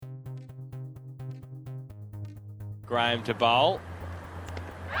Graham to bowl.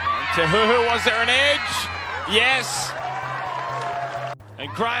 And to Huhu, was there an edge? Yes.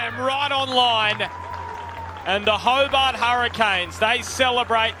 And Graham right on line. And the Hobart Hurricanes, they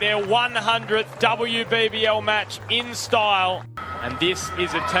celebrate their 100th WBBL match in style. And this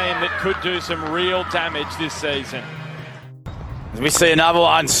is a team that could do some real damage this season. We see another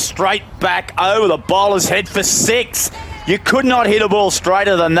one straight back over the bowler's head for 6. You could not hit a ball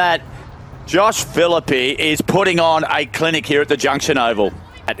straighter than that. Josh Philippe is putting on a clinic here at the Junction Oval.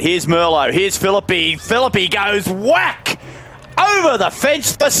 Here's Merlot, here's Philippe. Philippe goes whack over the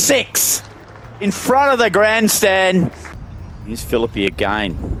fence for 6. In front of the grandstand. Here's Philippe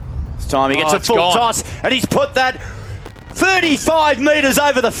again. This time he gets a full toss, and he's put that 35 metres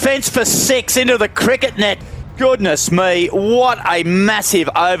over the fence for 6 into the cricket net. Goodness me, what a massive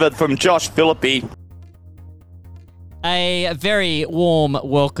over from Josh Philippe. A very warm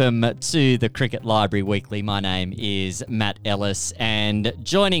welcome to the Cricket Library Weekly. My name is Matt Ellis, and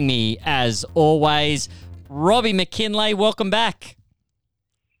joining me as always, Robbie McKinlay. Welcome back.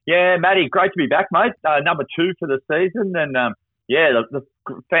 Yeah, Matty, great to be back, mate. Number 2 for the season, and the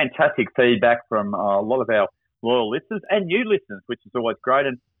fantastic feedback from a lot of our loyal listeners and new listeners, which is always great.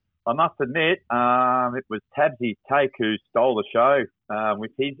 And I must admit, it was Tabsy Take who stole the show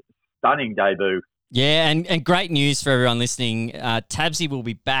with his stunning debut. Yeah, and great news for everyone listening. Tabsy will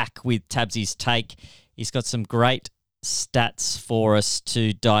be back with Tabsy's Take. He's got some great stats for us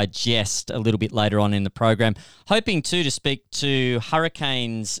to digest a little bit later on in the program. Hoping too to speak to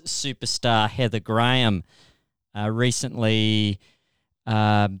Hurricanes superstar Heather Graham. Recently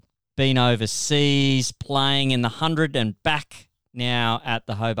been overseas playing in the 100 and back now at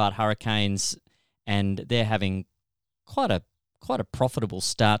the Hobart Hurricanes, and they're having quite a profitable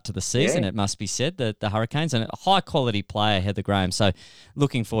start to the season, it must be said, the Hurricanes, and a high-quality player, Heather Graham. So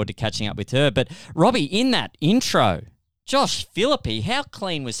looking forward to catching up with her. But, Robbie, in that intro, Josh Philippe, how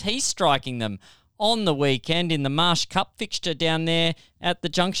clean was he striking them on the weekend in the Marsh Cup fixture down there at the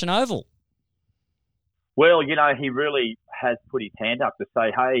Junction Oval? Well, he really has put his hand up to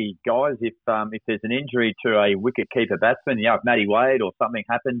say, hey, guys, if there's an injury to a wicket-keeper batsman, if Matty Wade or something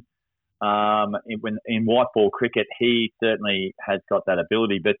happened, in white ball cricket, he certainly has got that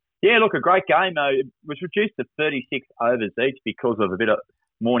ability. But, yeah, look, a great game. It was reduced to 36 overs each because of a bit of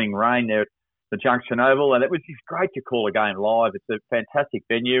morning rain there at the Junction Oval, and it was just great to call a game live. It's a fantastic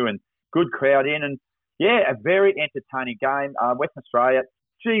venue and good crowd in, and, yeah, a very entertaining game. Western Australia,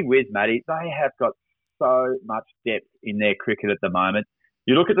 gee whiz, Matty, they have got so much depth in their cricket at the moment.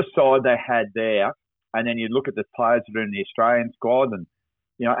 You look at the side they had there, and then you look at the players that are in the Australian squad, and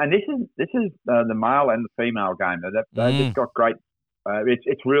and this is the male and the female game. They've just got great.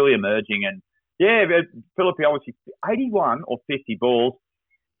 It's really emerging, and Philippe obviously 81 or 50 balls,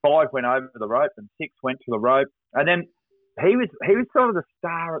 5 went over the rope and 6 went to the rope, and then he was sort of the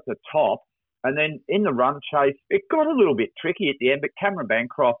star at the top, and then in the run chase it got a little bit tricky at the end. But Cameron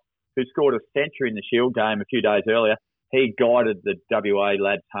Bancroft, who scored a century in the Shield game a few days earlier, he guided the WA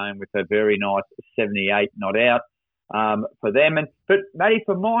lads home with a very nice 78 not out. For them. But, Matty,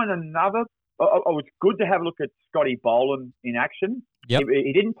 for mine, it was good to have a look at Scotty Boland in action. Yep.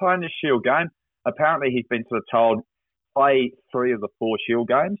 He didn't play in the Shield game. Apparently, he's been sort of told play 3 of the 4 Shield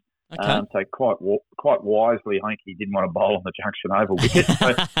games. Okay. So quite wisely, I think he didn't want to bowl on the Junction Oval wicket.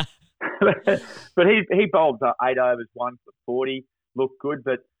 But he bowled 8 overs, 1 for 40. Looked good.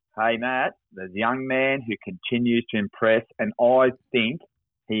 But, hey, Matt, the young man who continues to impress, and I think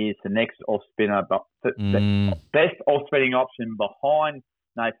he is the next off-spinner, the best off-spinning option behind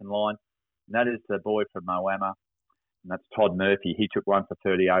Nathan Lyon, and that is the boy from Moama, and that's Todd Murphy. He took 1 for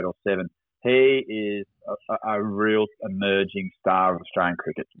 38 or 7. He is a real emerging star of Australian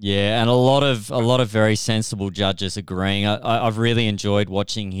cricket. Yeah, and a lot of very sensible judges agreeing. I've really enjoyed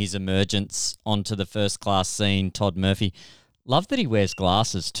watching his emergence onto the first-class scene, Todd Murphy. Love that he wears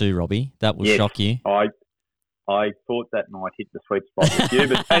glasses too, Robbie. That will shock you. I thought that might hit the sweet spot with you,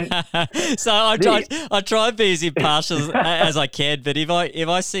 so I try and be as impartial as I can. But if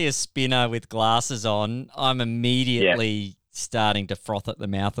I see a spinner with glasses on, I'm immediately starting to froth at the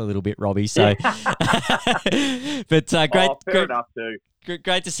mouth a little bit, Robbie. So, but fair enough too.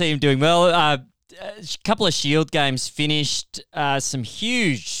 Great to see him doing well. A couple of Shield games finished. Some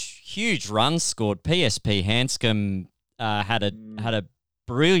huge runs scored. PSP Hanscom had a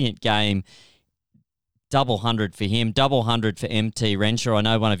brilliant game. Double 100 for him, double 100 for MT Renshaw. I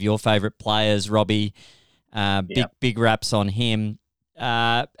know one of your favourite players, Robbie. Big raps on him.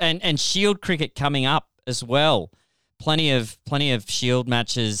 And Shield cricket coming up as well. plenty of Shield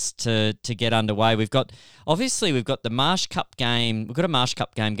matches to get underway. We've got the Marsh Cup game. We've got a Marsh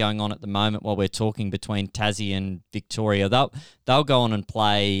Cup game going on at the moment while we're talking between Tassie and Victoria. They'll go on and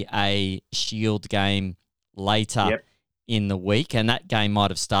play a Shield game later in the week, and that game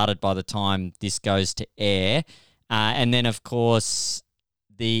might have started by the time this goes to air. And then, of course,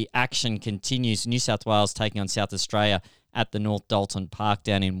 the action continues. New South Wales taking on South Australia at the North Dalton Park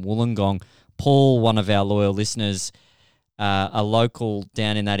down in Wollongong. Paul, one of our loyal listeners, a local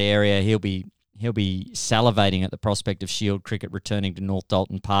down in that area, he'll be salivating at the prospect of Shield cricket returning to North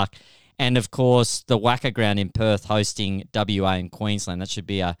Dalton Park. And, of course, the Wacker Ground in Perth hosting WA and Queensland. That should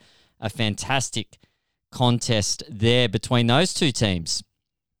be a fantastic contest there between those two teams.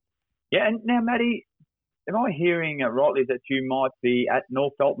 Yeah, and now, Matty, am I hearing rightly that you might be at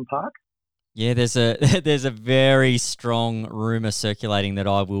North Dalton Park? Yeah, there's a very strong rumour circulating that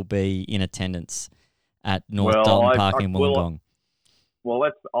I will be in attendance at North Dalton Park in Wollongong. Well,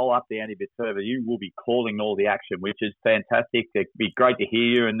 I'll up the ante a bit further. You will be calling all the action, which is fantastic. It'd be great to hear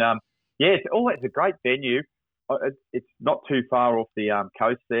you. And it's always a great venue. It's not too far off the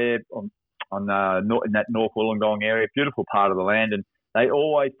coast there in that North Wollongong area. Beautiful part of the land, and they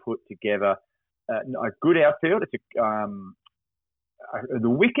always put together a good outfield. It's the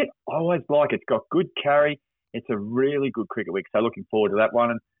wicket, I always like it. It's got good carry. It's a really good cricket week, so looking forward to that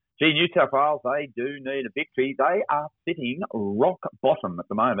one. And New South Wales, they do need a victory. They are sitting rock bottom at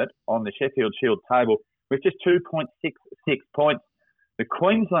the moment on the Sheffield Shield table with just 2.66 points. The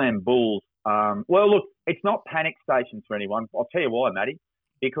Queensland Bulls, look, it's not panic stations for anyone. I'll tell you why, Matty,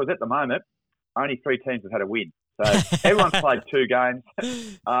 because at the moment, only 3 teams have had a win. So everyone's played 2 games.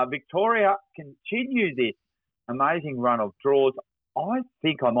 Victoria continue this amazing run of draws. I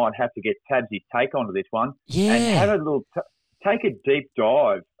think I might have to get Tabsy's take onto this one and have a little take a deep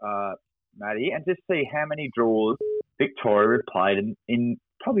dive, Matty, and just see how many draws Victoria have played in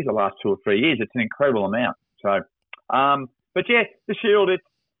probably the last 2 or 3 years. It's an incredible amount. So, but yeah, the Shield.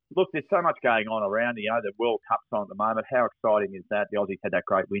 There's so much going on around. The World Cup's on at the moment. How exciting is that? The Aussies had that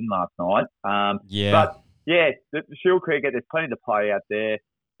great win last night. But yeah, the Shield cricket. There's plenty to play out there.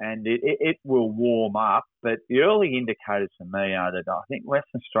 And it will warm up. But the early indicators for me are that I think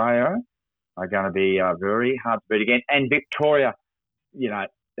Western Australia are going to be very hard to beat again. And Victoria,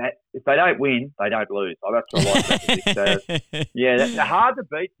 that if they don't win, they don't lose. Oh, that's what I like. They're hard to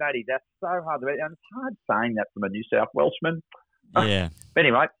beat, Matty. That's so hard to beat. And it's hard saying that from a New South Welshman. Yeah. But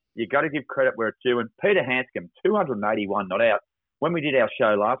anyway, you've got to give credit where it's due. And Peter Handscomb, 281 not out. When we did our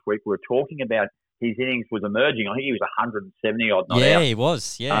show last week, we were talking about his innings was emerging. I think he was 170 odd not out. Yeah, he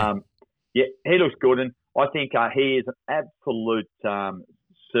was. Yeah. He looks good, and I think he is an absolute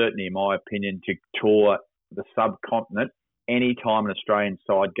certainty, in my opinion, to tour the subcontinent any time an Australian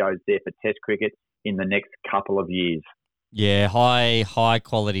side goes there for Test cricket in the next couple of years. Yeah, high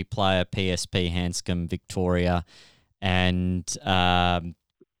quality player, PSP Handscomb, Victoria, and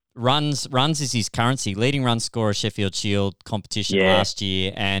runs is his currency. Leading run scorer, Sheffield Shield competition last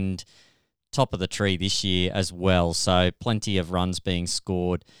year, and top of the tree this year as well. So plenty of runs being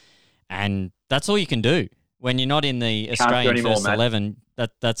scored. And that's all you can do. When you're not in the Australian first 11,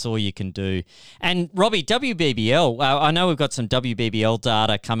 that's all you can do. And Robbie, WBBL, I know we've got some WBBL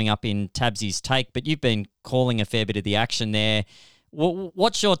data coming up in Tabsy's take, but you've been calling a fair bit of the action there.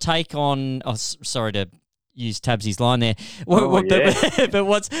 What's your take on... Oh, sorry to use Tabsy's line there. But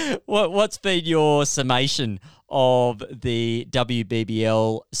what's been your summation of the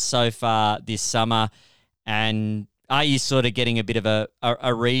WBBL so far this summer, and are you sort of getting a bit of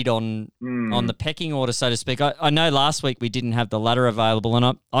a read on the pecking order, so to speak? I know last week we didn't have the ladder available,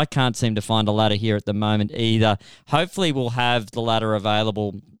 and I can't seem to find a ladder here at the moment either. Hopefully we'll have the ladder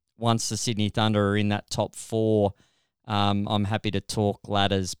available once the Sydney Thunder are in that top 4. I'm happy to talk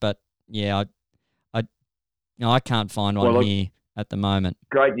ladders, but yeah, I can't find one here at the moment.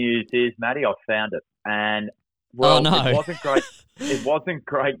 Great news is, Matty, I found it. And It wasn't great. It wasn't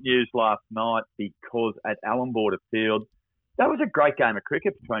great news last night because at Allan Border Field, that was a great game of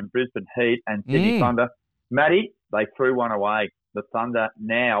cricket between Brisbane Heat and Sydney Thunder. Matty, they threw one away. The Thunder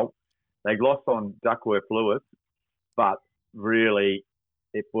now, they lost on Duckworth Lewis, but really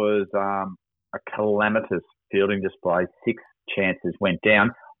it was a calamitous fielding display. 6 chances went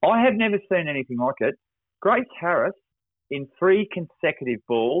down. I have never seen anything like it. Grace Harris, in 3 consecutive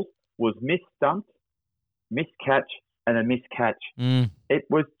balls, was misstumped, miscatch, and a miscatch. It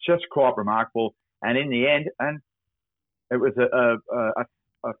was just quite remarkable. And in the end, and it was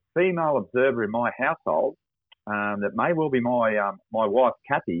a female observer in my household that may well be my wife,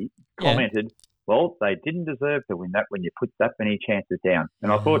 Kathy, commented, well, they didn't deserve to win that when you put that many chances down.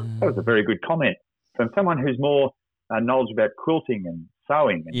 And I thought that was a very good comment from someone who's more knowledge about quilting and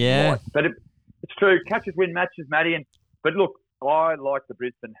sewing. And Yeah. But it's true. Catches win matches, Matty. But look, I like the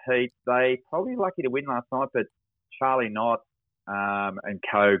Brisbane Heat. They probably lucky to win last night, but Charlie Knott and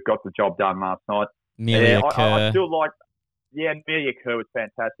co got the job done last night. Amelia Kerr. I still like, Amelia Kerr was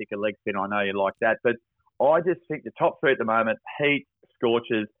fantastic, a leg spin. I know you like that. But I just think the top three at the moment, Heat,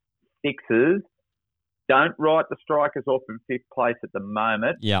 Scorchers, Sixers, don't write the Strikers off in fifth place at the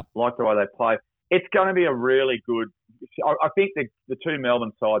moment. Yeah. Like the way they play. It's going to be a really good. I think the two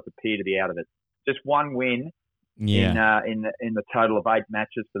Melbourne sides appear to be out of it. Just one win in the total of 8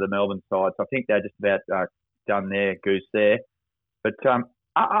 matches for the Melbourne sides. I think they're just about done there, goose there. But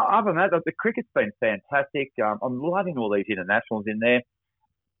other than that, the cricket's been fantastic. I'm loving all these internationals in there.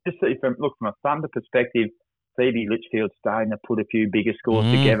 Just see from a Thunder perspective, Phoebe Litchfield's starting to put a few bigger scores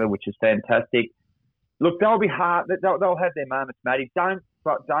together, which is fantastic. Look, they'll be hard. They'll have their moments, Matty. Don't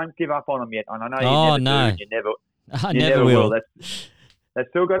give up on them yet. And I know you never do. And you never will. They've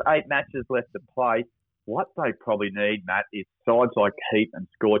still got 8 matches left to play. What they probably need, Matt, is sides like Heat and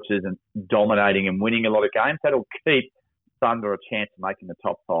Scorchers and dominating and winning a lot of games. That'll keep Thunder a chance of making the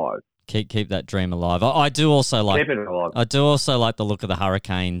top 5. Keep that dream alive. I do also like. Keep it alive. I do also like the look of the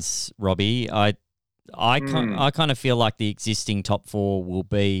Hurricanes, Robbie. I kind of feel like the existing top 4 will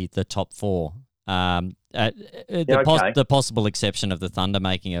be the top 4. The possible exception of the Thunder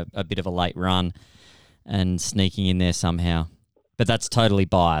making a bit of a late run and sneaking in there somehow. But that's totally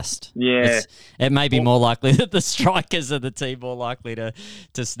biased. Yeah. It may be more likely that the Strikers are the team more likely to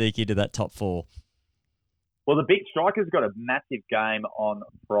sneak into that top 4. Well, the big Strikers got a massive game on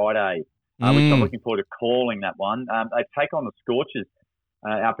Friday, which I'm looking forward to calling that one. They take on the Scorchers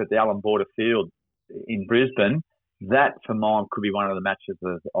up at the Allan Border Field in Brisbane. That, for mine, could be one of the matches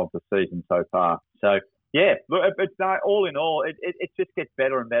of the season so far. So, yeah, look, all in all, it just gets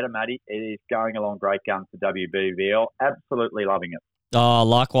better and better, Matty. It is going along great guns for WBBL. Absolutely loving it. Oh,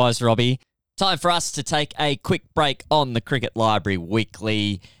 likewise, Robbie. Time for us to take a quick break on the Cricket Library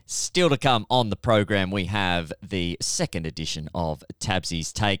Weekly. Still to come on the program, we have the second edition of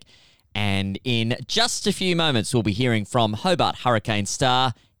Tabsy's Take. And in just a few moments, we'll be hearing from Hobart Hurricane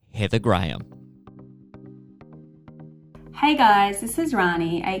star Heather Graham. Hey guys, this is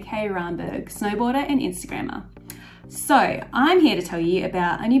Rani, aka Ramberg, snowboarder and Instagrammer. So, I'm here to tell you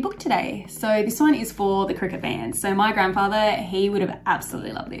about a new book today. So, this one is for the cricket fans. So, my grandfather, he would have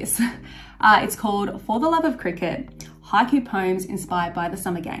absolutely loved this. It's called For the Love of Cricket, Haiku Poems Inspired by the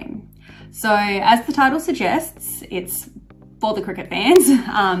Summer Game. So, as the title suggests, it's for the cricket fans.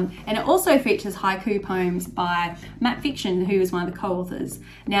 And it also features haiku poems by Matt Fiction, who is one of the co-authors.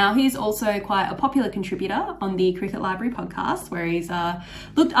 Now, he's also quite a popular contributor on the Cricket Library podcast, where he's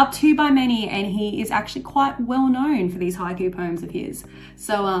looked up to by many, and he is actually quite well known for these haiku poems of his.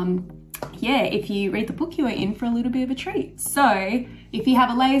 So, yeah, if you read the book, you are in for a little bit of a treat. So, if you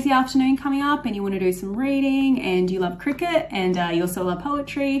have a lazy afternoon coming up and you want to do some reading and you love cricket and you also love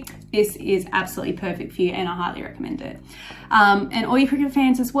poetry, this is absolutely perfect for you and I highly recommend it. And all you cricket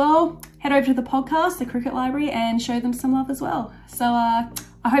fans as well, head over to the podcast, the Cricket Library, and show them some love as well. So I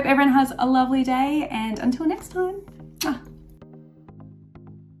hope everyone has a lovely day, and until next time.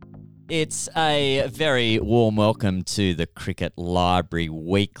 It's a very warm welcome to the Cricket Library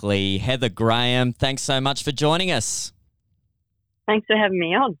Weekly. Heather Graham, thanks so much for joining us. Thanks for having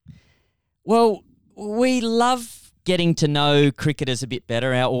me on. Well, we love getting to know cricketers a bit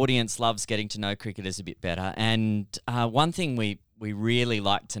better. Our audience loves getting to know cricketers a bit better. And one thing we really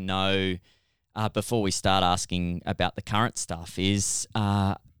like to know before we start asking about the current stuff is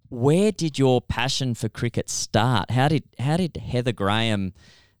where did your passion for cricket start? How did Heather Graham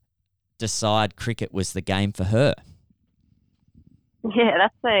decide cricket was the game for her? Yeah,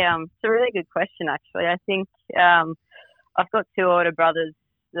 that's it's a really good question, actually. I think I've got 2 older brothers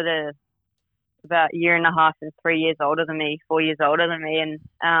that are about a year and a half and 3 years older than me, 4 years older than me, and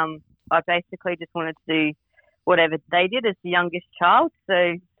I basically just wanted to do whatever they did as the youngest child,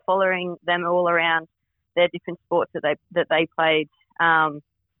 so following them all around their different sports that they played. And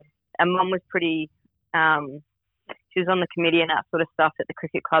Mum was pretty she was on the committee and that sort of stuff at the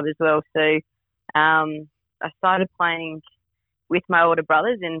cricket club as well. So I started playing with my older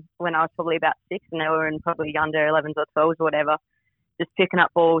brothers when I was probably about 6, and they were in probably under 11s or 12s or whatever, just picking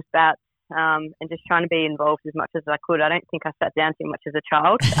up balls, bats, and just trying to be involved as much as I could. I don't think I sat down too much as a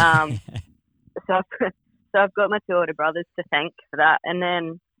child. So I've got my 2 older brothers to thank for that. And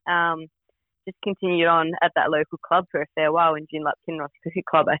then just continued on at that local club for a fair while in Joondalup Kinross Cricket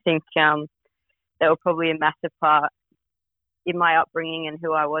Club. I think they were probably a massive part in my upbringing and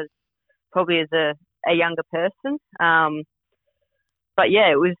who I was probably as a younger person. But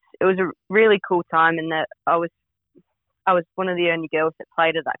yeah, it was a really cool time in that I was I was one of the only girls that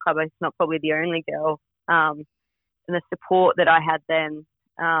played at that club. It's not probably the only girl. And the support that I had then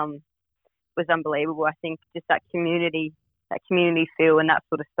was unbelievable. I think just that community feel and that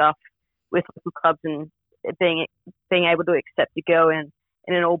sort of stuff with local clubs, and being able to accept a girl in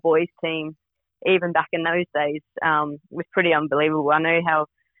an all boys team, even back in those days, was pretty unbelievable. I know how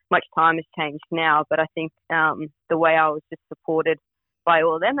much time has changed now, but I think the way I was just supported by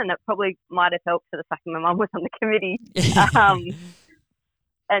all of them, and that probably might have helped for the fact that my mum was on the committee.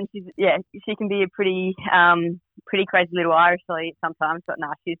 And she can be a pretty crazy little Irish lady sometimes, but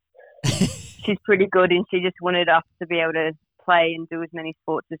no, she's pretty good, and she just wanted us to be able to play and do as many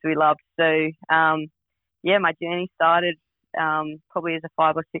sports as we loved. So my journey started probably as a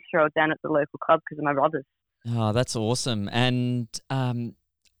 5 or 6 year old down at the local club because of my brothers. Oh, that's awesome. And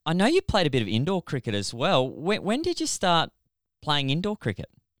I know you played a bit of indoor cricket as well. When did you start playing indoor cricket?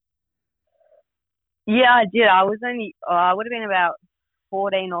 Yeah, I did. I would have been about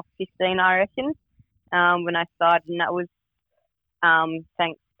 14 or 15, I reckon, when I started, and that was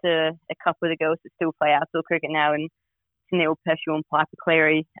thanks to a couple of the girls that still play outdoor cricket now, and Neil Peschel and Piper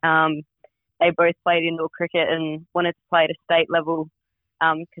Cleary. They both played indoor cricket and wanted to play at a state level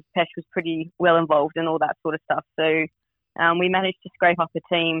because Pesh was pretty well involved in all that sort of stuff. So we managed to scrape up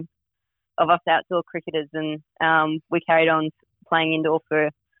a team of us outdoor cricketers, and we carried on playing indoor for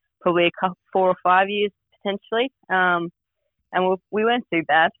probably 4 or 5 years potentially, and we weren't too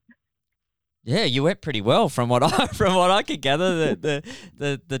bad. Yeah, you went pretty well from what I could gather.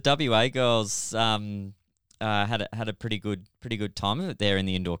 The WA girls had a pretty good time of it there in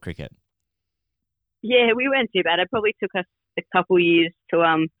the indoor cricket. Yeah, we weren't too bad. It probably took us a couple of years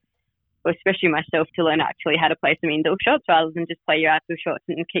to especially myself, to learn actually how to play some indoor shots rather than just play your outdoor shots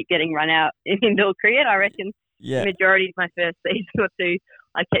and keep getting run out in indoor cricket. I reckon the majority of my first season or two,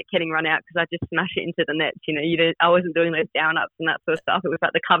 I kept getting run out because I just smash it into the nets. I wasn't doing those down ups and that sort of stuff. It was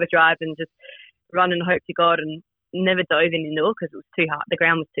like the cover drive and just run and hope to God, and never dove in indoor because it was too hard. The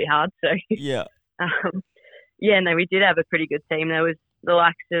ground was too hard. So yeah, no, we did have a pretty good team. There was the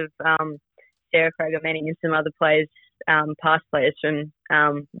likes of Sarah Frager Manning and some other players, past players from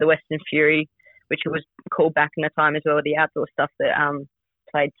the Western Fury, which was called back in the time as well, the outdoor stuff that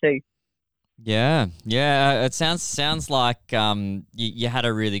played too. Yeah. It sounds like you had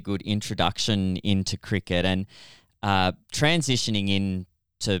a really good introduction into cricket, and transitioning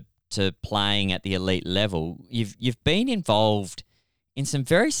into playing at the elite level. You've been involved in some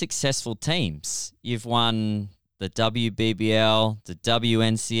very successful teams. You've won the WBBL, the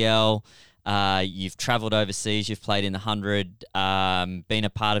WNCL. You've travelled overseas. You've played in the 100. Been a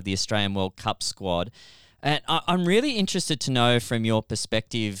part of the Australian World Cup squad. And I'm really interested to know from your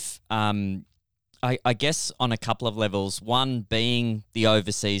perspective, I guess on a couple of levels. One being the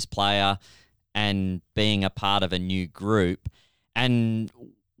overseas player and being a part of a new group. And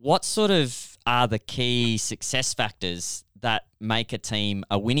what sort of are the key success factors that make a team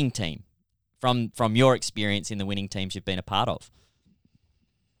a winning team from your experience in the winning teams you've been a part of?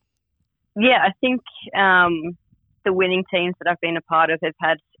 Yeah, I think the winning teams that I've been a part of have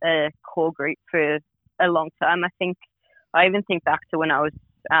had a core group for a long time. I even think back to when I was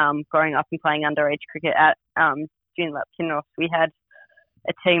growing up and playing underage cricket at June Lap Kinross. We had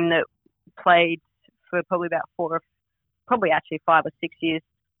a team that played for probably about 5 or 6 years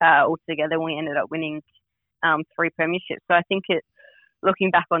altogether. We ended up winning 3 premierships. So I think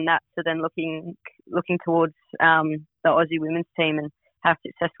looking back on that, so then looking towards the Aussie women's team and how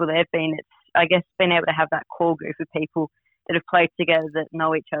successful they've been, it's, I guess, being able to have that core group of people that have played together, that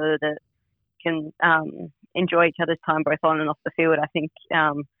know each other, that can enjoy each other's time both on and off the field. I think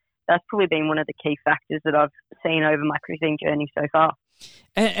that's probably been one of the key factors that I've seen over my cricketing journey so far.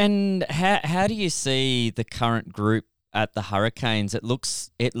 And how do you see the current group at the Hurricanes? It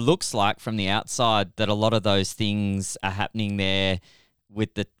looks like from the outside that a lot of those things are happening there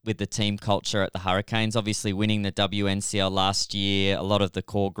with the team culture at the Hurricanes. Obviously winning the WNCL last year, a lot of the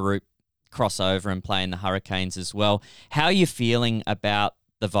core group cross over and play in the Hurricanes as well. How are you feeling about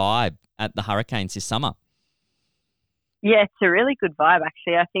the vibe at the Hurricanes this summer? Yeah, it's a really good vibe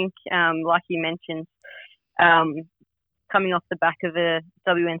actually. I think, like you mentioned, coming off the back of a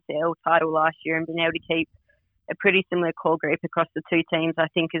WNCL title last year and being able to keep a pretty similar core group across the two teams, I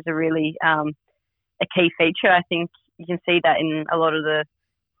think is a really a key feature. I think you can see that in a lot of the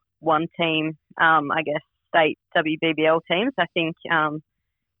one team, I guess, state WBBL teams. I think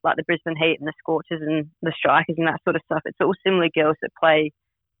like the Brisbane Heat and the Scorchers and the Strikers and that sort of stuff, it's all similar girls that play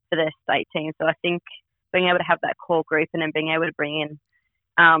for their state team. So I think being able to have that core group and then being able to bring in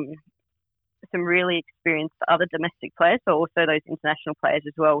some really experienced other domestic players, but also those international players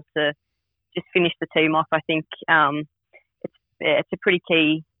as well, to just finish the team off, I think it's a pretty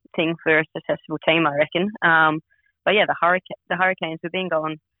key thing for a successful team, I reckon. But yeah, the Hurricanes have been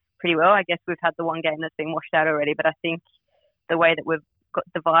going pretty well. I guess we've had the one game that's been washed out already, but I think the way that we've got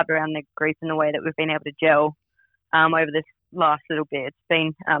the vibe around the group and the way that we've been able to gel over this last little bit,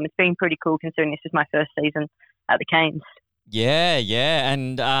 it's been pretty cool considering this is my first season at the Canes. Yeah,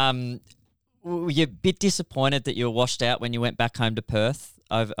 and were you a bit disappointed that you were washed out when you went back home to Perth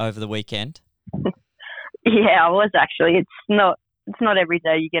over the weekend? Yeah, I was actually. It's not every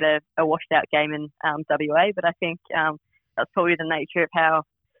day you get a washed out game in WA, but I think that's probably the nature of how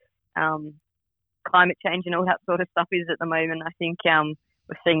climate change and all that sort of stuff is at the moment. I think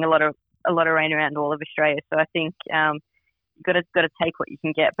we're seeing a lot of rain around all of Australia, so I think you've got to take what you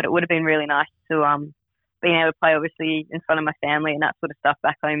can get. But it would have been really nice to being able to play obviously in front of my family and that sort of stuff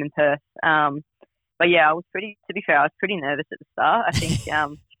back home in Perth. But yeah, to be fair, I was pretty nervous at the start. I think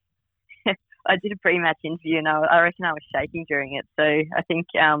I did a pre-match interview and I reckon I was shaking during it. So I think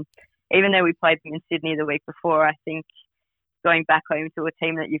even though we played them in Sydney the week before, I think going back home to a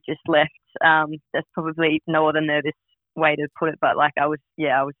team that you've just left, there's probably no other nervous way to put it. But like I was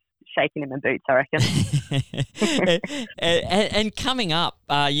shaking in the boots, I reckon. and coming up,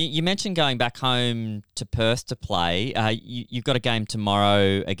 you mentioned going back home to Perth to play. You've got a game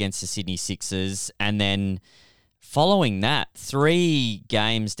tomorrow against the Sydney Sixers, and then following that, 3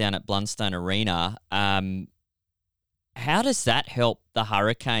 games down at Blundstone Arena. How does that help the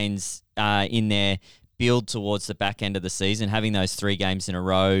Hurricanes in their build towards the back end of the season, having those 3 games in a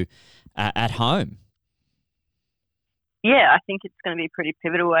row at home? Yeah, I think it's going to be pretty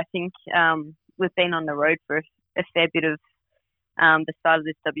pivotal. I think we've been on the road for a fair bit of the start of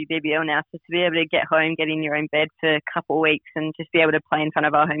this WBBL now, so to be able to get home, get in your own bed for a couple of weeks and just be able to play in front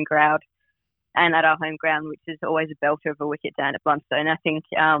of our home crowd and at our home ground, which is always a belter of a wicket down at Blundstone, I think,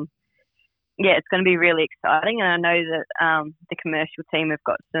 it's going to be really exciting. And I know that the commercial team have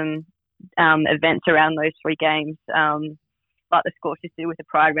got some events around those 3 games, like the Scorchers do with the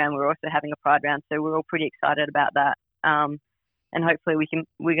Pride Round. We're also having a Pride Round, so we're all pretty excited about that. And hopefully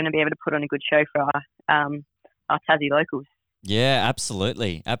we're going to be able to put on a good show for our Tassie locals. Yeah,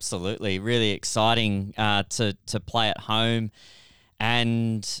 absolutely. Really exciting to play at home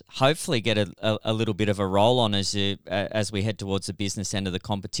and hopefully get a little bit of a roll on as we head towards the business end of the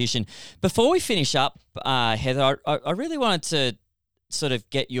competition. Before we finish up, Heather, I really wanted to sort of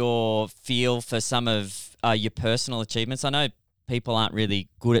get your feel for some of your personal achievements. I know people aren't really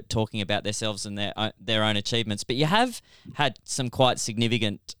good at talking about themselves and their own achievements, but you have had some quite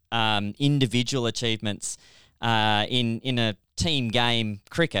significant individual achievements in a team game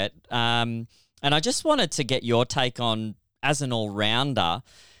cricket. And I just wanted to get your take on, as an all-rounder,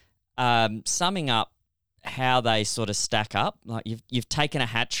 summing up how they sort of stack up. Like you've taken a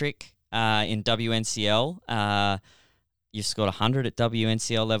hat-trick in WNCL. You've scored 100 at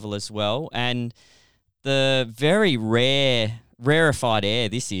WNCL level as well. And the very rarefied air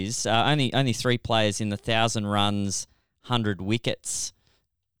this is, only 3 players in the 1,000 runs, 100 wickets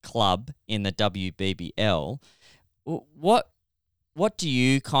club in the WBBL. What do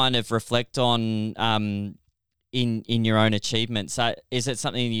you kind of reflect on in your own achievements? Is it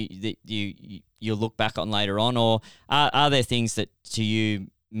something that you'll look back on later on, or are there things that to you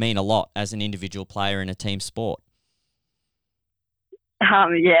mean a lot as an individual player in a team sport?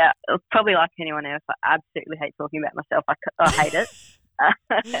 Yeah, probably like anyone else, I absolutely hate talking about myself. I hate it.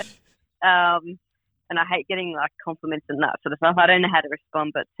 And I hate getting like compliments and that sort of stuff. I don't know how to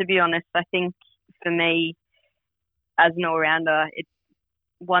respond, but to be honest, I think for me, as an all-rounder, it's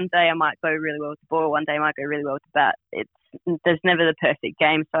one day I might go really well with the ball, one day I might go really well with the bat. There's never the perfect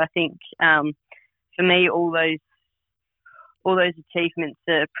game. So I think for me, all those achievements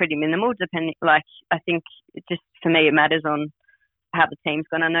are pretty minimal. Depending, like I think just for me, it matters on how the team's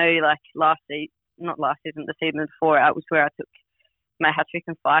gone. I know, like the season before, it was where I took my hat trick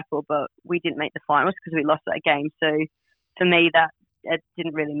and 5 but we didn't make the finals because we lost that game. So for me, that it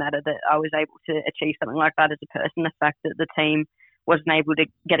didn't really matter that I was able to achieve something like that as a person. The fact that the team wasn't able to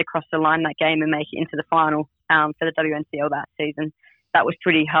get across the line that game and make it into the final for the WNCL that season, that was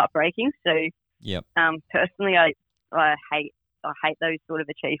pretty heartbreaking. So yep. Personally, I hate those sort of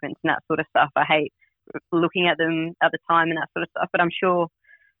achievements and that sort of stuff. I hate looking at them at the time and that sort of stuff. But I'm sure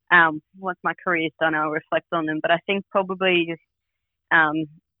once my career's done, I'll reflect on them. But I think probably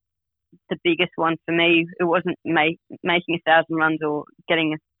the biggest one for me, it wasn't making 1,000 runs or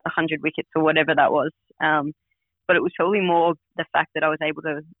getting 100 wickets or whatever that was. But it was probably more the fact that I was able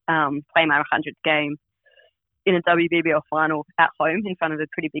to play my 100th game in a WBBL final at home in front of a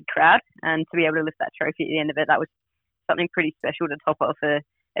pretty big crowd, and to be able to lift that trophy at the end of it, that was something pretty special to top off a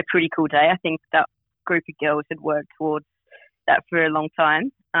pretty cool day. I think that group of girls had worked towards that for a long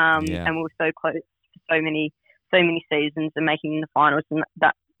time. Yeah. And we were so close for so many seasons and making the finals and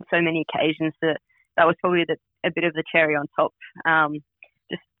that so many occasions that was probably a bit of the cherry on top.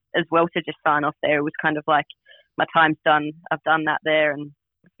 Just as well to just sign off there. It was kind of like my time's done. I've done that there and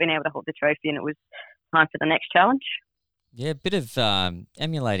been able to hold the trophy, and it was time for the next challenge. Yeah, a bit of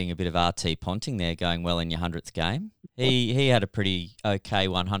emulating a bit of RT Ponting there, going well in your 100th game. He had a pretty okay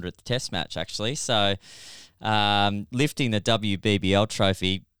 100th Test match actually. So lifting the WBBL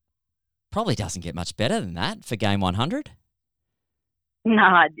trophy probably doesn't get much better than that for game 100.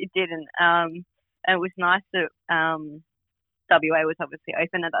 No, it didn't. It was nice that WA was obviously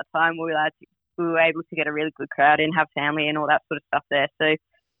open at that time. We were able to get a really good crowd in, have family and all that sort of stuff there. So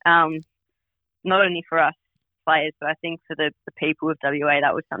not only for us players, but I think for the people of WA,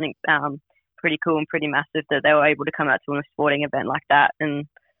 that was something pretty cool and pretty massive that they were able to come out to a sporting event like that and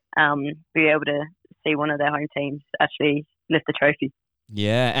be able to see one of their home teams actually lift the trophy.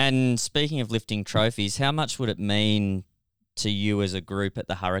 Yeah, and speaking of lifting trophies, how much would it mean to you as a group at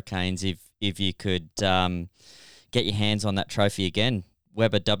the Hurricanes if you could get your hands on that trophy again?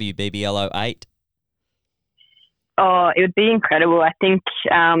 Weber WBBL 08. Oh, it would be incredible. I think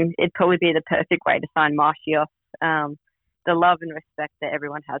it'd probably be the perfect way to sign Marshy off. The love and respect that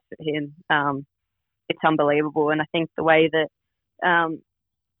everyone has for him, it's unbelievable. And I think the way that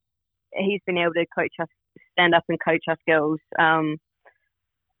he's been able to coach us, stand up and coach us girls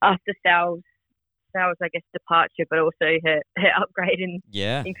after Sal's, I guess, departure, but also her upgrade in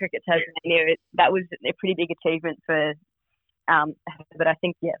Cricket Tasmania, that was a pretty big achievement for her. But I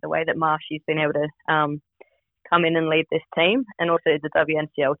think, the way that Marshy's been able to come in and lead this team, and also the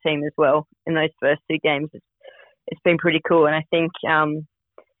WNCL team as well in those first two games, it's been pretty cool. And I think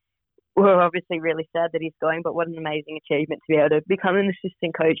we're obviously really sad that he's going, but what an amazing achievement to be able to become an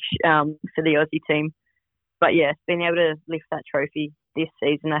assistant coach for the Aussie team. But being able to lift that trophy this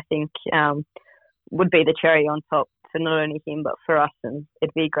season, I think would be the cherry on top for not only him but for us, and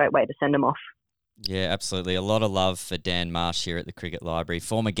it'd be a great way to send him off. Yeah, absolutely. A lot of love for Dan Marsh here at the Cricket Library.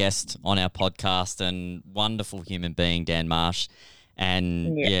 Former guest on our podcast and wonderful human being, Dan Marsh.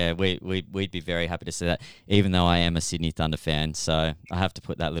 And we'd be very happy to see that, even though I am a Sydney Thunder fan. So I have to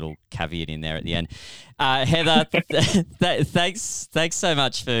put that little caveat in there at the end. Heather, thanks so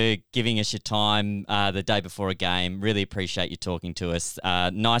much for giving us your time the day before a game. Really appreciate you talking to us.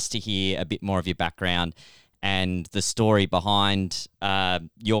 Nice to hear a bit more of your background and the story behind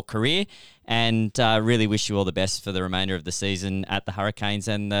your career, and really wish you all the best for the remainder of the season at the Hurricanes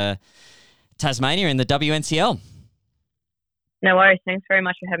and the Tasmania in the WNCL. No worries. Thanks very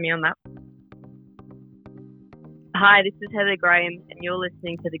much for having me on, Matt. Hi, this is Heather Graham, and you're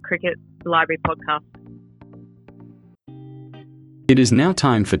listening to the Cricket Library podcast. It is now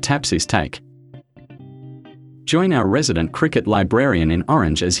time for Tabsy's Take. Join our resident cricket librarian in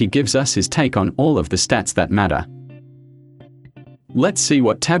Orange as he gives us his take on all of the stats that matter. Let's see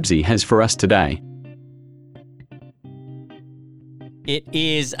what Tabsy has for us today. It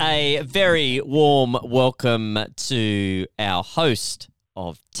is a very warm welcome to our host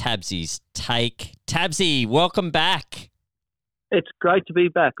of Tabsy's Take. Tabsy, welcome back. It's great to be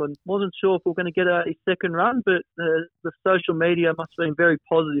back. I wasn't sure if we were going to get a second run, but the social media must have been very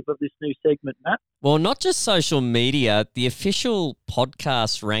positive of this new segment, Matt. Well, not just social media, the official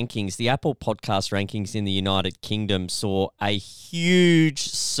podcast rankings, the Apple podcast rankings in the United Kingdom saw a huge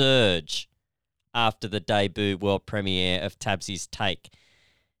surge after the debut world premiere of Tabsy's Take.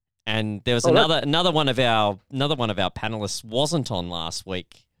 And there was another one of our panelists wasn't on last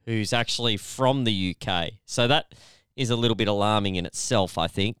week, who's actually from the UK. So that is a little bit alarming in itself, I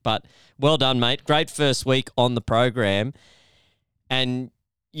think. But well done, mate. Great first week on the program. And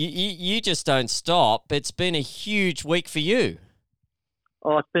you just don't stop. It's been a huge week for you.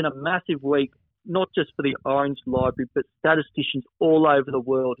 Oh, it's been a massive week, not just for the Orange Library, but statisticians all over the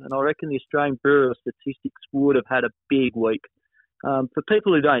world. And I reckon the Australian Bureau of Statistics would have had a big week. For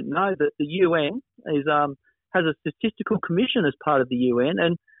people who don't know, that the UN has a statistical commission as part of the UN,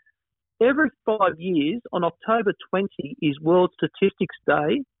 and every 5 years on October 20 is World Statistics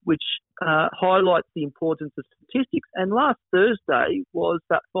Day, which highlights the importance of statistics. And last Thursday was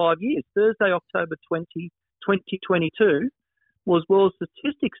that 5 years. Thursday, October 20, 2022 was World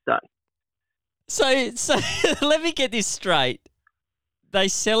Statistics Day. So let me get this straight. They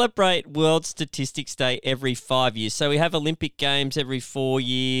celebrate World Statistics Day every 5 years. So we have Olympic Games every 4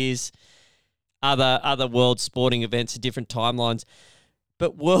 years, other world sporting events at different timelines.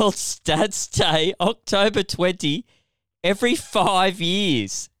 But World Stats Day, October 20, every 5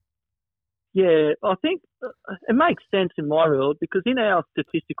 years. Yeah, I think it makes sense in my world because in our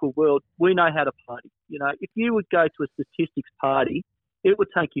statistical world, we know how to party. You know, if you would go to a statistics party, it would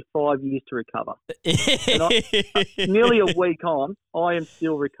take you 5 years to recover. And nearly a week on, I am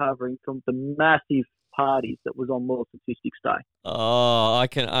still recovering from the massive parties that was on World Statistics Day. Oh, I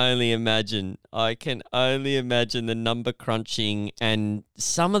can only imagine. I can only imagine the number crunching and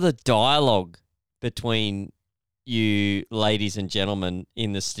some of the dialogue between you ladies and gentlemen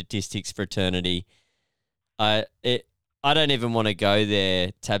in the statistics fraternity. I don't even want to go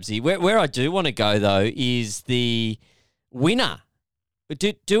there, Tabsy. Where I do want to go, though, is the winner.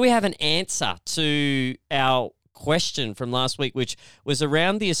 Do we have an answer to our question from last week, which was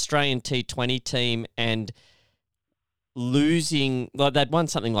around the Australian T20 team and losing? Like they'd won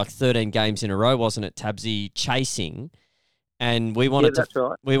something like 13 games in a row, wasn't it, Tabsy? Chasing, and we wanted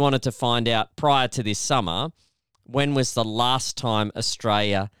we wanted to find out prior to this summer, when was the last time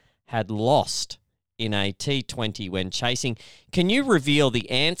Australia had lost in a T20 when chasing? Can you reveal the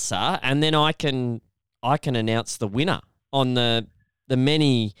answer, and then I can announce the winner on the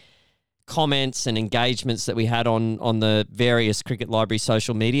many comments and engagements that we had on the various Cricket Library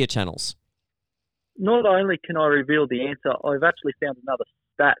social media channels? Not only can I reveal the answer, I've actually found another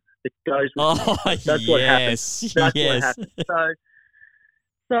stat that goes with that's what happens. That's what happens.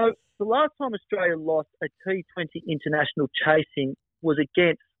 So the last time Australia lost a T20 international chasing was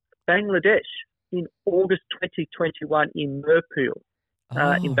against Bangladesh in August 2021 in Mirpur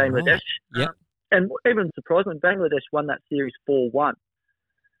in Bangladesh. Right. Yep. And even surprisingly, Bangladesh won that series 4-1.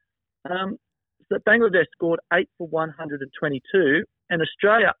 So Bangladesh scored 8 for 122, and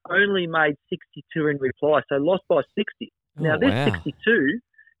Australia only made 62 in reply, so lost by 60. Now, this 62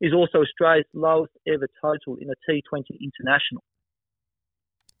 is also Australia's lowest ever total in a T20 international.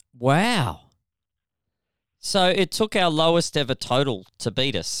 Wow. So it took our lowest ever total to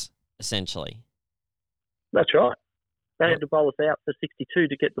beat us, essentially. That's right. They had to bowl us out for 62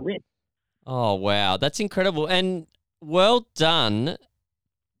 to get the win. Oh, wow. That's incredible. And well done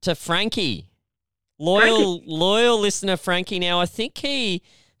to Frankie. Loyal listener Frankie. Now, I think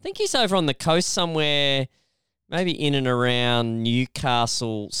he's over on the coast somewhere, maybe in and around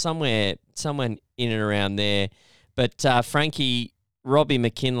Newcastle, somewhere in and around there. But Frankie, Robbie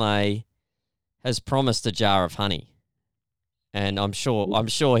McKinlay has promised a jar of honey, and I'm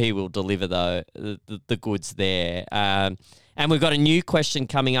sure he will deliver the goods there. And we've got a new question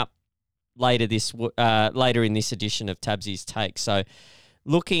coming up later in this edition of Tabsy's Take. So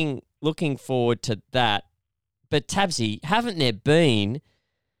looking forward to that. But Tabsy, haven't there been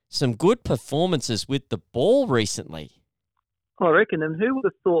some good performances with the ball recently? I reckon. And who would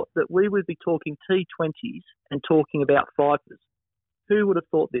have thought that we would be talking T20s and talking about fifers? Who would have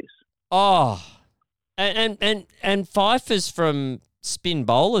thought this? Oh, and fifers from spin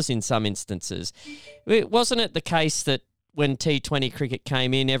bowlers in some instances. Wasn't it the case that when T20 cricket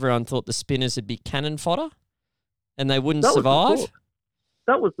came in, everyone thought the spinners would be cannon fodder and they wouldn't survive?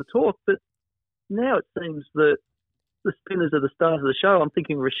 That was the talk, but now it seems that the spinners are the stars of the show. I'm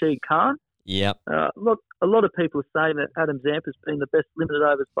thinking Rashid Khan. Yep. Look, a lot of people are saying that Adam Zampa's been the best limited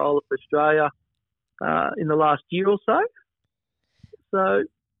overs bowler for Australia in the last year or so. So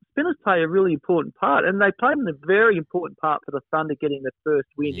spinners play a really important part, and they played a very important part for the Thunder getting their first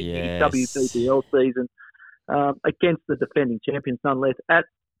win in the WBBL season against the defending champions, nonetheless, at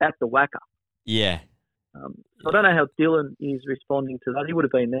the WACA. Yeah. I don't know how Dylan is responding to that. He would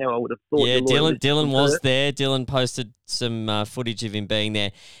have been there, I would have thought. Yeah, Dylan was there. Dylan posted some footage of him being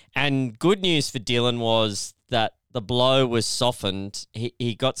there. And good news for Dylan was that the blow was softened.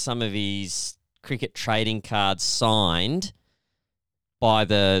 He got some of his cricket trading cards signed by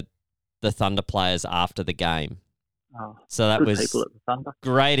the Thunder players after the game. Oh, so that was people at the Thunder.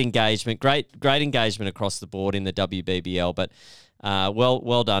 Great engagement, great engagement across the board in the WBBL. But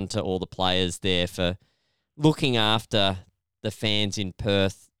well done to all the players there for looking after the fans in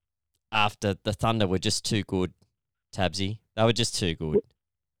Perth after the Thunder were just too good, Tabsy. They were just too good.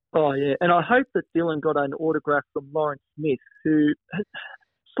 Oh, yeah. And I hope that Dylan got an autograph from Lauren Smith, who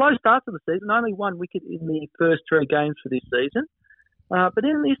slow start to the season, only 1 wicket in the first 3 games for this season. But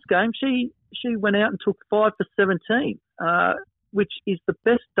in this game, she went out and took 5 for 17, which is the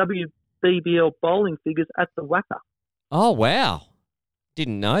best WBBL bowling figures at the WACA. Oh, wow.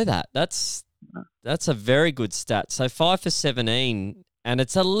 Didn't know that. That's a very good stat. So 5 for 17, and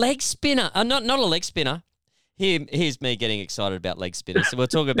it's a leg spinner. Not a leg spinner. Here's me getting excited about leg spinners. So we'll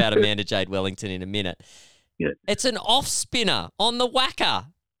talk about Amanda Jade Wellington in a minute. Yeah. It's an off spinner on the WACA,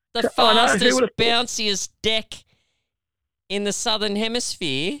 the fastest, bounciest deck in the Southern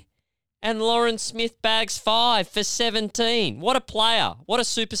Hemisphere, and Lauren Smith bags 5 for 17. What a player. What a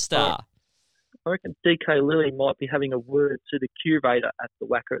superstar. I reckon DK Lilly might be having a word to the curator at the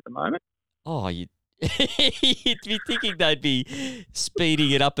Wacker at the moment. Oh, you'd be thinking they'd be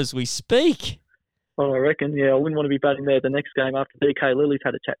speeding it up as we speak. Well, I reckon, yeah, I wouldn't want to be batting there the next game after DK Lilly's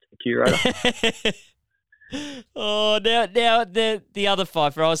had a chat to the curator. Oh, now the other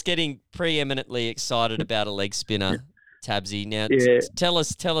fifer, I was getting preeminently excited about a leg spinner, Tabsy. Now, tell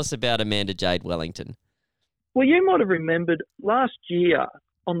us about Amanda Jade Wellington. Well, you might have remembered last year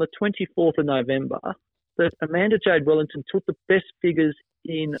on the 24th of November that Amanda Jade Wellington took the best figures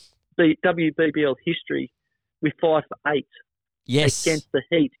in the WBBL history with 5 for 8 against the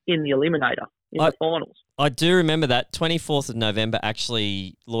Heat in the Eliminator in the finals. I do remember that. 24th of November,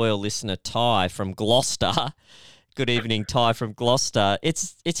 actually, loyal listener Ty from Gloucester. Good evening, Ty from Gloucester.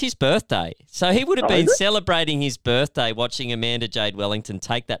 It's his birthday. So he would have been celebrating his birthday watching Amanda Jade Wellington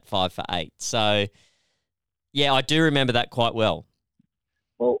take that 5 for 8. So, yeah, I do remember that quite well.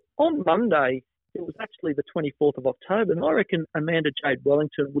 Well, on Monday, it was actually the 24th of October, and I reckon Amanda Jade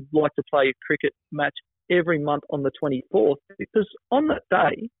Wellington would like to play a cricket match every month on the 24th because on that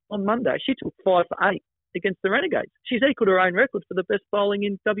day, on Monday, she took 5 for 8 against the Renegades. She's equalled her own record for the best bowling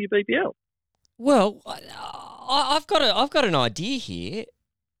in WBBL. Well, I've got an idea here.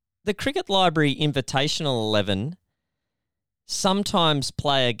 The Cricket Library Invitational 11 sometimes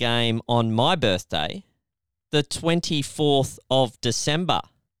play a game on my birthday, the 24th of December.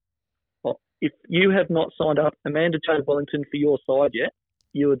 Well, if you have not signed up Amanda Jade Wellington for your side yet,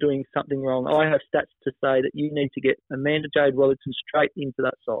 you are doing something wrong. I have stats to say that you need to get Amanda Jade Wellington straight into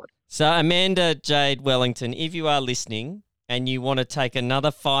that side. So, Amanda Jade Wellington, if you are listening and you want to take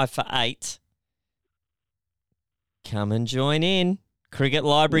another 5 for 8, come and join in. Cricket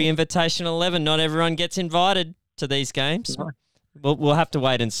Library Invitational 11. Not everyone gets invited to these games. No. We'll have to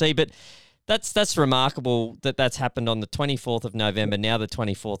wait and see. But that's remarkable that that's happened on the 24th of November, now the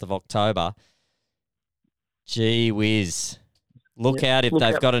 24th of October. Gee whiz. Look out if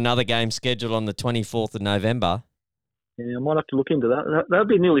they've got another game scheduled on the 24th of November. Yeah, I might have to look into that. That would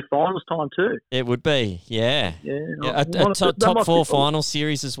be nearly finals time too. It would be, yeah. Yeah, a top 4 final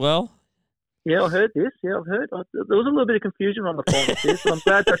series as well. Yeah, I heard this. Yeah, I've heard. There was a little bit of confusion on the final series, but I'm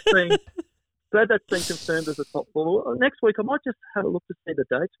glad that's been confirmed as a top 4. Next week, I might just have a look to see the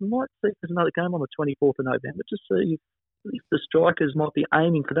dates. We might see if there's another game on the 24th of November, just see if the strikers might be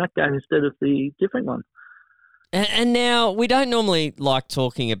aiming for that game instead of the different one. And now, we don't normally like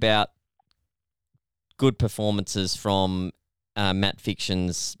talking about good performances from Matt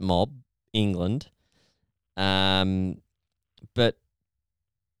Fiction's mob, England. But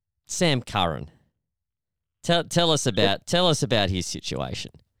Sam Curran, tell us about his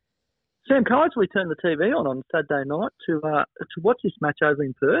situation. Sam Curran actually turned the TV on Saturday night to watch this match over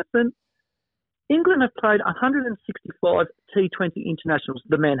in Perth, and England have played 165 T20 internationals.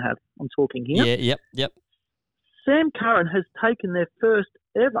 The men have. I'm talking here. Yeah. Yep. Sam Curran has taken their first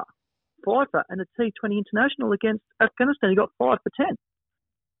ever fifer and a T20 international against Afghanistan. He got 5 for 10.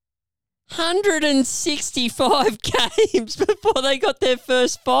 165 games before they got their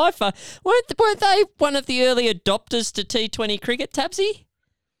first fifer. Weren't they one of the early adopters to T20 cricket, Tabsy?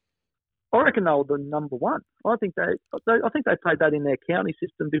 I reckon they were the number one. I think they played that in their county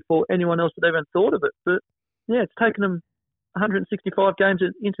system before anyone else had even thought of it. But yeah, it's taken them 165 games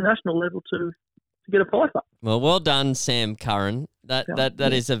at international level to get a fifer. Well done, Sam Curran.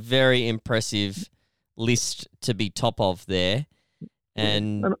 That is a very impressive list to be top of there.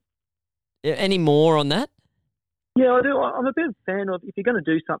 And any more on that? Yeah, I do. I'm a bit of a fan of if you're going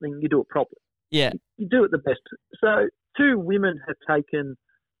to do something, you do it properly. Yeah. You do it the best. So 2 women have taken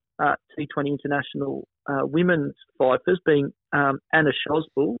T20 international women's fifers, being Anna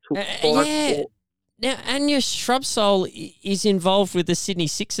Shosbull took 5. Now, Anya Shrubsole is involved with the Sydney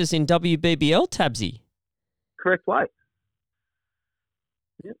Sixers in WBBL, Tabsy. Correct way.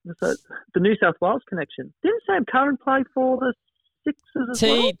 Yeah, so the New South Wales connection. Didn't Sam Curran play for the Sixers as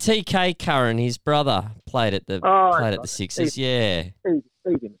well? TK Curran, his brother, played at the Sixers. Easy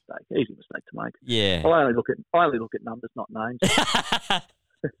mistake to make. Yeah. I only look at numbers, not names.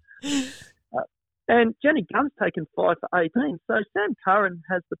 And Jenny Gunn's taken 5 for 18. So Sam Curran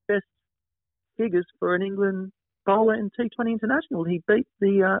has the best figures for an England bowler in T20 international. He beat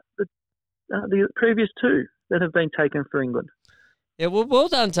the previous 2 that have been taken for England. Yeah, well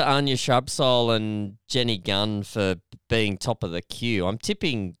done to Anya Shrubsole and Jenny Gunn for being top of the queue. I'm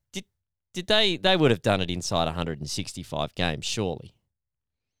tipping, did they would have done it inside 165 games, surely?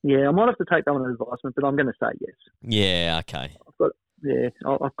 Yeah, I might have to take that one as advisement, but I'm going to say yes. Yeah, okay.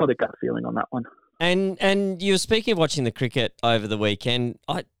 I've got a gut feeling on that one. And you were speaking of watching the cricket over the weekend.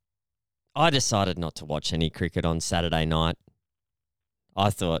 I decided not to watch any cricket on Saturday night. I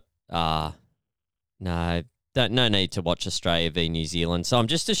thought, No, no need to watch Australia v New Zealand. So I'm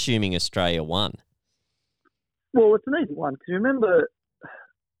just assuming Australia won. Well, it's an easy one because remember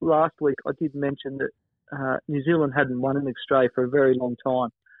last week I did mention that New Zealand hadn't won in Australia for a very long time.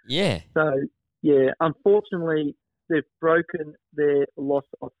 Yeah. So, yeah, unfortunately, they've broken their loss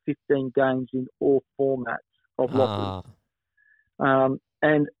of 15 games in all formats of losses.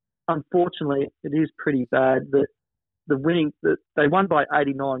 And unfortunately, it is pretty bad that they won by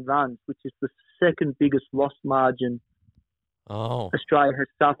 89 runs, which is the second biggest loss margin Australia has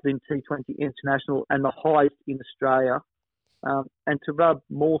suffered in T20 International and the highest in Australia. And to rub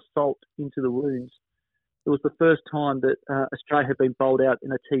more salt into the wounds, it was the first time that Australia had been bowled out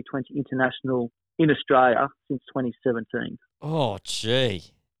in a T20 International in Australia since 2017. Oh, gee.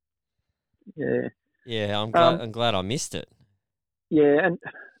 Yeah. Yeah, I'm glad I missed it. Yeah, and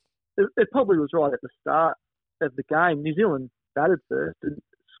it probably was right at the start of the game. New Zealand batted first and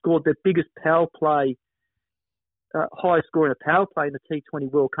scored their biggest power play, highest score in a power play in the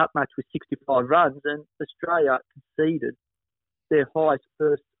T20 World Cup match with 65 runs, and Australia conceded their highest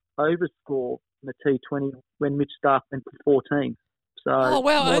first over score in the T20 when Mitch Starc went for 14. So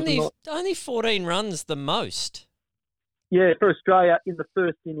only 14 runs the most. Yeah, for Australia in the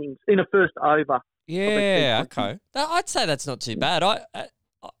first innings, in a first over. Yeah, okay. I'd say that's not too bad.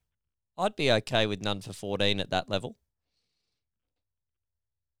 I'd be okay with none for 14 at that level.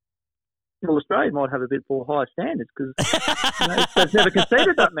 Well, Australia might have a bit more high standards because they've never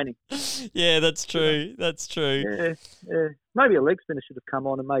conceded that many. Yeah, that's true. That's true. Yeah. Maybe a leg spinner should have come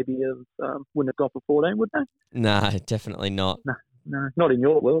on and maybe wouldn't have gone for 14, would they? No, definitely not. No, not in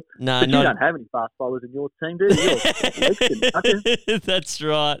your world. No, but you don't have any fast bowlers in your team, do you? You're leg spinner, aren't you? That's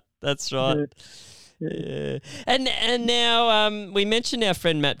right. That's right. Yeah. And now we mentioned our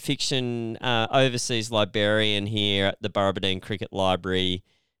friend Matt Fiction, overseas librarian here at the Burrabadine Cricket Library.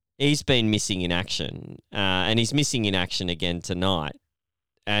 He's been missing in action, and he's missing in action again tonight.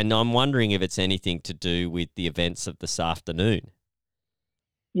 And I'm wondering if it's anything to do with the events of this afternoon.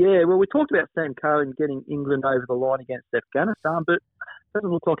 Yeah, well, we talked about Sam Curran getting England over the line against Afghanistan, but it doesn't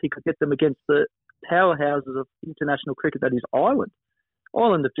look like he could get them against the powerhouses of international cricket, that is Ireland.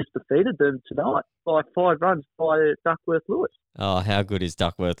 Ireland have just defeated them tonight by 5 runs by Duckworth Lewis. Oh, how good is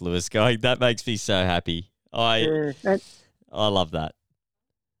Duckworth Lewis going? That makes me so happy. I love that.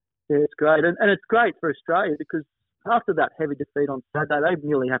 Yeah, it's great. And it's great for Australia because after that heavy defeat on Saturday, they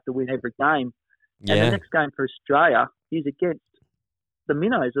nearly have to win every game. Yeah. And the next game for Australia is against the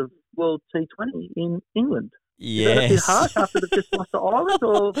minnows of World T20 in England. Yes. Is that a bit harsh after they've just lost to Ireland?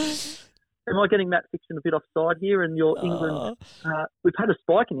 Or am I getting Matt Fiction a bit offside here and your England? We've had a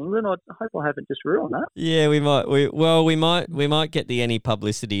spike in England. I hope I haven't just ruined that. Yeah, we might get the any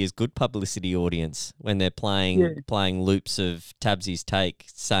publicity is good publicity audience when they're playing loops of Tabsy's take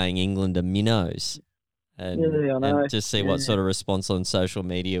saying England are minnows. I know. And just see what sort of response on social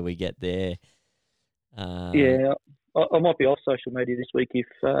media we get there. I might be off social media this week if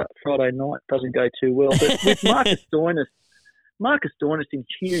Friday night doesn't go too well. But with Marcus Stoinis in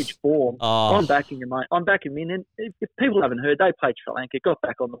huge form. Oh. I'm backing him, mate. I'm backing him in. And if people haven't heard, they played Sri Lanka, got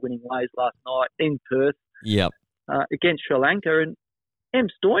back on the winning ways last night in Perth against Sri Lanka. And M.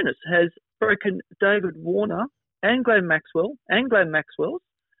 Stoinis has broken David Warner and Glenn Maxwell's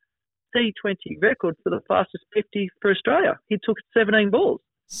T20 record for the fastest 50 for Australia. He took 17 balls.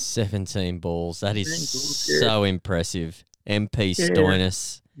 17 balls. That is so impressive. MP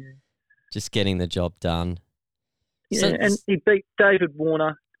Stoinis just getting the job done. Yeah, and he beat David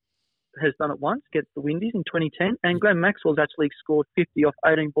Warner, has done it once, against the Windies in 2010, and Glenn Maxwell's actually scored 50 off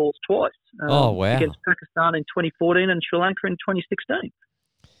 18 balls twice. Against Pakistan in 2014 and Sri Lanka in 2016.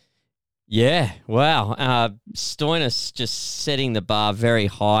 Yeah, wow. Stoinis just setting the bar very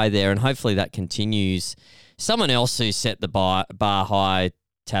high there, and hopefully that continues. Someone else who set the bar high,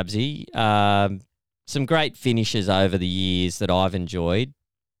 Tabsy, some great finishes over the years that I've enjoyed.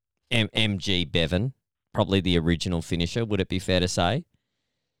 MG Bevan. Probably the original finisher, would it be fair to say?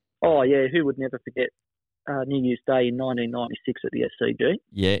 Oh, yeah. Who would never forget New Year's Day in 1996 at the SCG?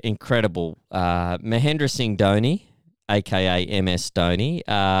 Yeah, incredible. Mahendra Singh Dhoni, a.k.a. MS Dhoni,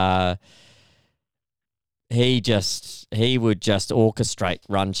 he would just orchestrate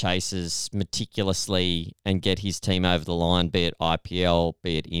run chases meticulously and get his team over the line, be it IPL,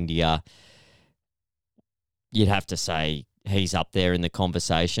 be it India. You'd have to say he's up there in the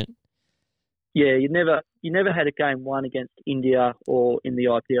conversation. Yeah, you never had a game won against India or in the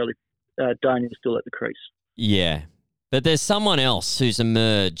IPL if Dhoni was still at the crease. Yeah, but there's someone else who's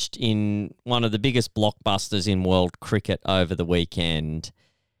emerged in one of the biggest blockbusters in world cricket over the weekend.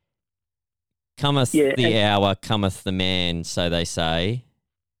 Cometh the hour, cometh the man, so they say.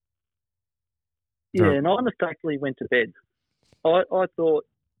 Yeah, and I mistakenly went to bed. I thought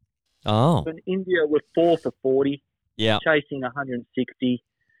when India were 4 for 40, chasing 160,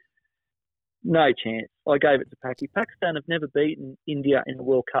 no chance. I gave it to Paki. Pakistan have never beaten India in a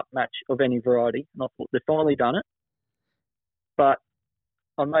World Cup match of any variety, and I thought they've finally done it. But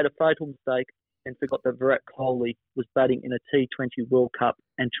I made a fatal mistake and forgot that Virat Kohli was batting in a T20 World Cup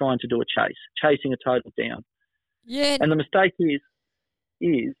and trying to do a chasing a total down. Yeah. And the mistake is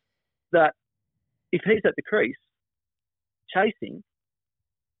that if he's at the crease chasing,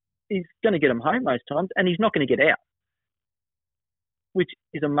 he's going to get him home most times, and he's not going to get out, which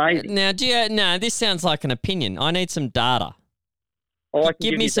is amazing. Now, this sounds like an opinion. I need some data.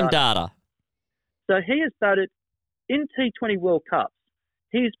 Give me some data. So he has batted in T20 World Cups.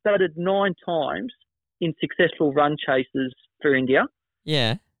 He's batted 9 times in successful run chases for India.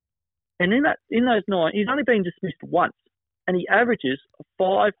 Yeah. And in those 9, he's only been dismissed once, and he averages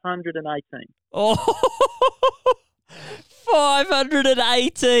 518. Oh,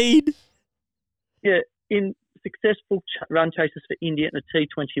 518. Yeah, in successful run chases for India in the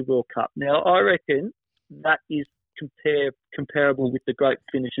T20 World Cup. Now, I reckon that is comparable with the great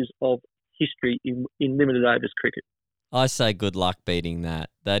finishes of history in limited overs cricket. I say good luck beating that.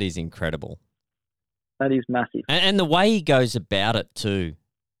 That is incredible. That is massive. And the way he goes about it too.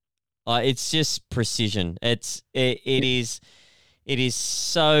 It's just precision. It is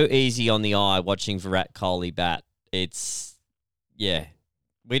so easy on the eye watching Virat Kohli bat. We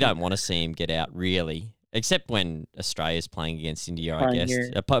don't want to see him get out really, except when Australia's playing against India, I guess.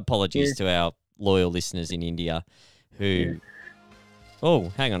 Yeah. Apologies to our loyal listeners in India who... Yeah. Oh,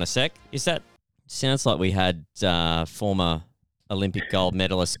 hang on a sec. Sounds like we had former Olympic gold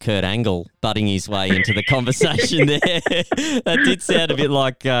medalist Kurt Angle butting his way into the conversation there. That did sound a bit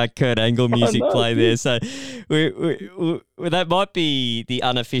like Kurt Angle music play there. So that might be the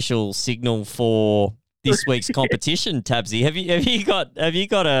unofficial signal for this week's competition, Tabsy. Have you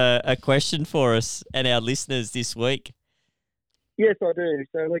got a question for us and our listeners this week? Yes, I do.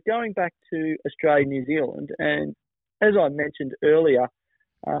 So we're going back to Australia, New Zealand, and as I mentioned earlier,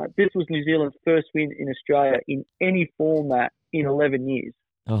 this was New Zealand's first win in Australia in any format in 11 years,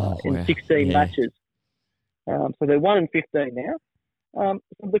 in 16 matches. So they're 1-15 now. So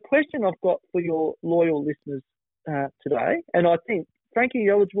the question I've got for your loyal listeners today, and I think, Frank, are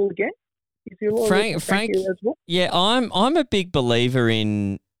you eligible again? Is your loyal Frank eligible? Yeah, I'm a big believer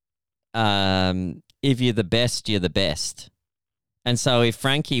in if you're the best, you're the best. And so if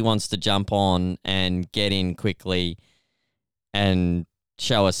Frankie wants to jump on and get in quickly and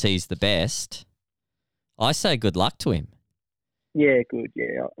show us he's the best, I say good luck to him. Yeah, good.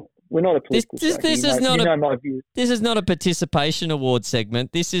 Yeah, we're not a political show. This is not a participation award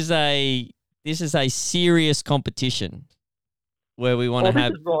segment. This is a serious competition where we want to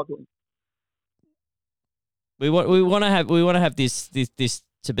have. We want to have this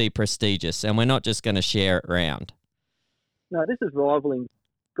to be prestigious, and we're not just going to share it round. No, this is rivaling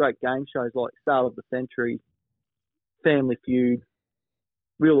great game shows like Sale of the Century, Family Feud,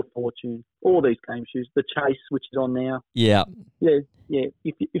 Wheel of Fortune, all these game shows. The Chase, which is on now. Yeah. Yeah.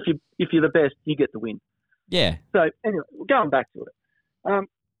 If you're the best, you get the win. Yeah. So anyway, going back to it, I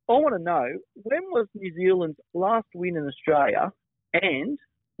want to know, when was New Zealand's last win in Australia, and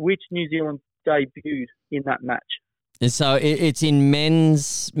which New Zealand debuted in that match? And so it's in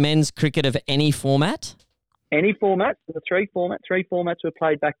men's cricket of any format. Any format. So the three formats were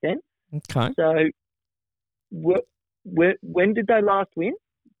played back then. Okay. So, when did they last win?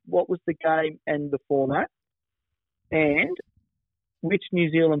 What was the game and the format? And which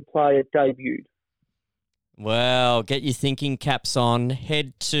New Zealand player debuted? Well, get your thinking caps on.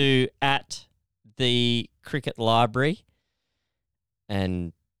 Head to @the Cricket Library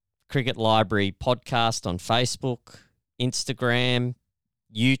and Cricket Library podcast on Facebook, Instagram,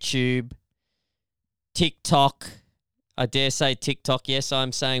 YouTube, TikTok. I dare say TikTok. Yes,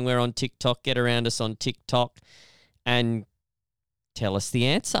 I'm saying we're on TikTok. Get around us on TikTok and tell us the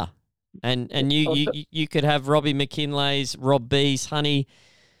answer. And you could have Robbie McKinlay's Rob B's honey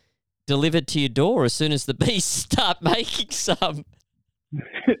delivered to your door as soon as the bees start making some.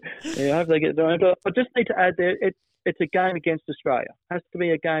 Yeah, I hope they get doing it. But I just need to add there, it's a game against Australia. It has to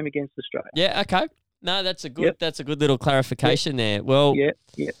be a game against Australia. Yeah, okay. No, that's a good little clarification there. Well, yeah.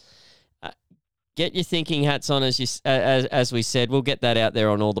 Get your thinking hats on, as we said. We'll get that out there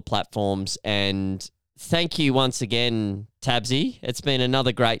on all the platforms. And thank you once again, Tabsy. It's been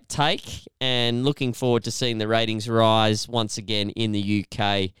another great take, and looking forward to seeing the ratings rise once again in the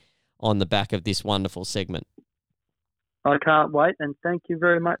UK on the back of this wonderful segment. I can't wait, and thank you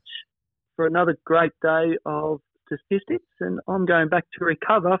very much for another great day of Statistics, and I'm going back to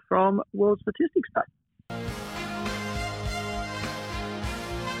recover from World Statistics Day.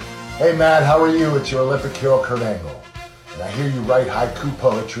 Hey Matt, how are you? It's your Olympic hero Kurt Angle. And I hear you write haiku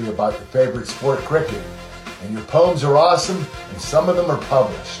poetry about your favorite sport, cricket. And your poems are awesome, and some of them are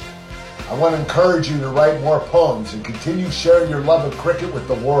published. I want to encourage you to write more poems and continue sharing your love of cricket with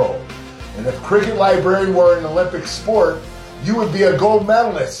the world. And if Cricket Librarian were an Olympic sport, you would be a gold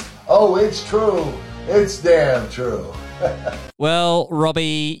medalist. Oh, it's true. It's damn true. Well,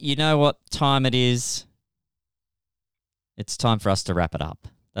 Robbie, you know what time it is? It's time for us to wrap it up.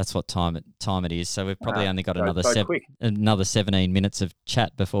 That's what time it is. So we've probably only got another 17 minutes of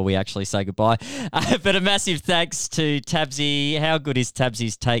chat before we actually say goodbye. But a massive thanks to Tabsy. How good is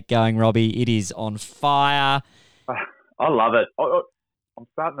Tabsy's take going, Robbie? It is on fire. I love it. I'm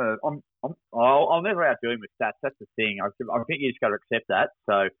starting to. I'll never outdo him with stats. That's the thing. I think you just got to accept that.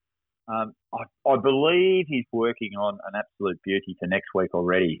 So I believe he's working on an absolute beauty for next week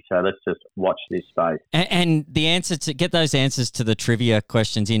already. So let's just watch this space. And the answer to get those answers to the trivia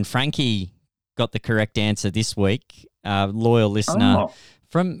questions in. Frankie got the correct answer this week. Loyal listener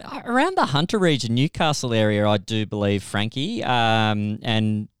from around the Hunter region, Newcastle area, I do believe, Frankie.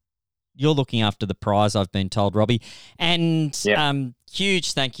 And you're looking after the prize, I've been told, Robbie. And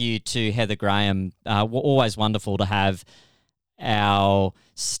huge thank you to Heather Graham. Always wonderful to have our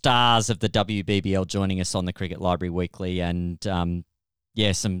stars of the WBBL joining us on the Cricket Library Weekly, and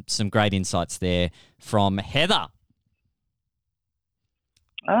some great insights there from Heather.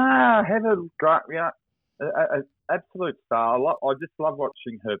 Heather, great, absolute star. I just love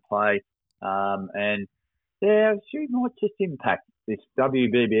watching her play, and she might just impact this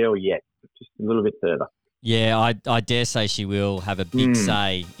WBBL yet, just a little bit further. Yeah, I dare say she will have a big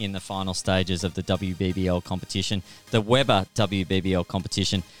say in the final stages of the WBBL competition, the Weber WBBL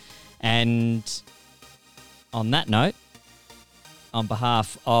competition. And on that note, on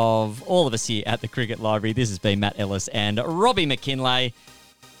behalf of all of us here at the Cricket Library, this has been Matt Ellis and Robbie McKinlay.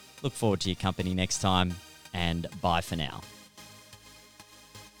 Look forward to your company next time, and bye for now.